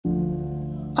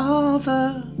all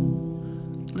the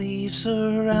leaves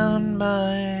around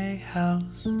my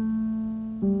house,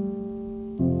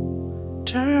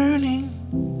 turning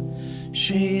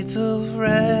shades of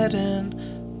red and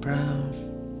brown.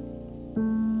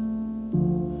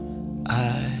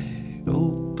 I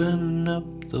open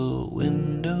up the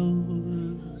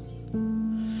windows,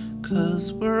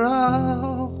 'cause we're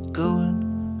all going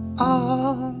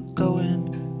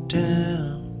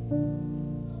down.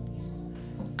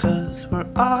 'Cause we're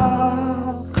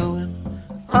all going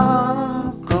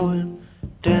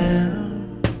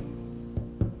down.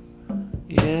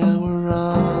 Yeah, we're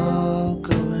all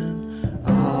going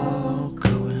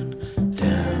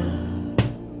down.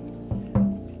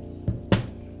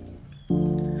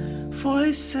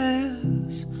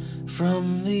 Voices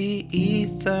from the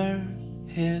ether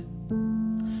hit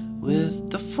with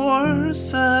the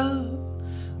force of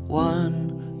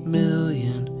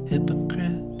 1,000,000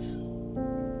 hypocrites,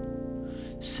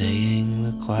 saying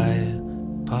the quiet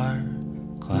part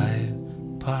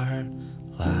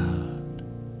loud,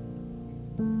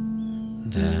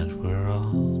 that we're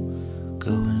all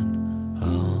going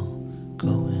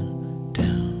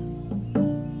down.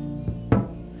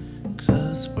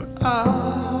 'Cause we're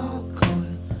all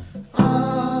going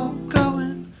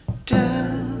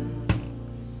down.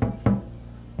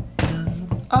 And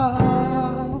we're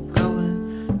all going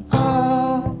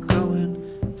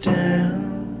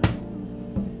down.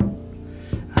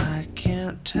 I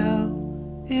can't tell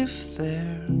if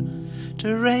they're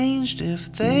deranged,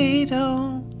 if they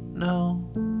don't know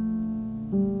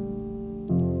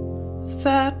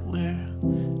that we're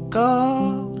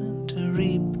going to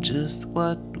reap just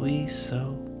what we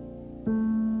sow.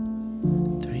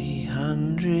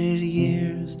 300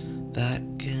 years that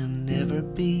can never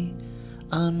be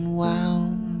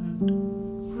unwound.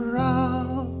 We're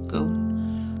all going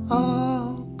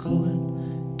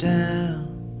down.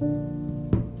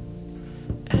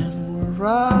 And we're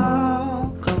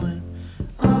all going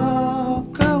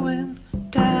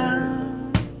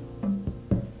down.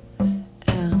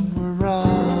 And we're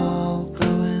all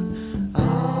going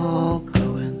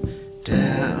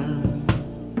down.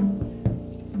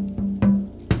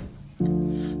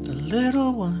 The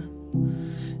little one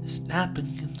is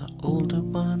napping and the older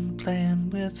one playing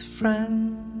with friends.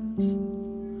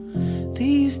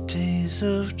 These days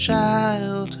of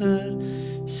childhood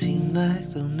seem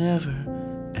like they'll never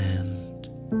end.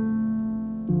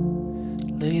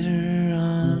 Later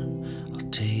on, I'll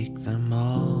take them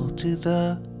all to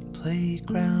the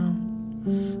playground.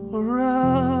 We're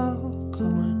all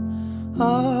going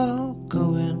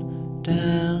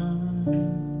down.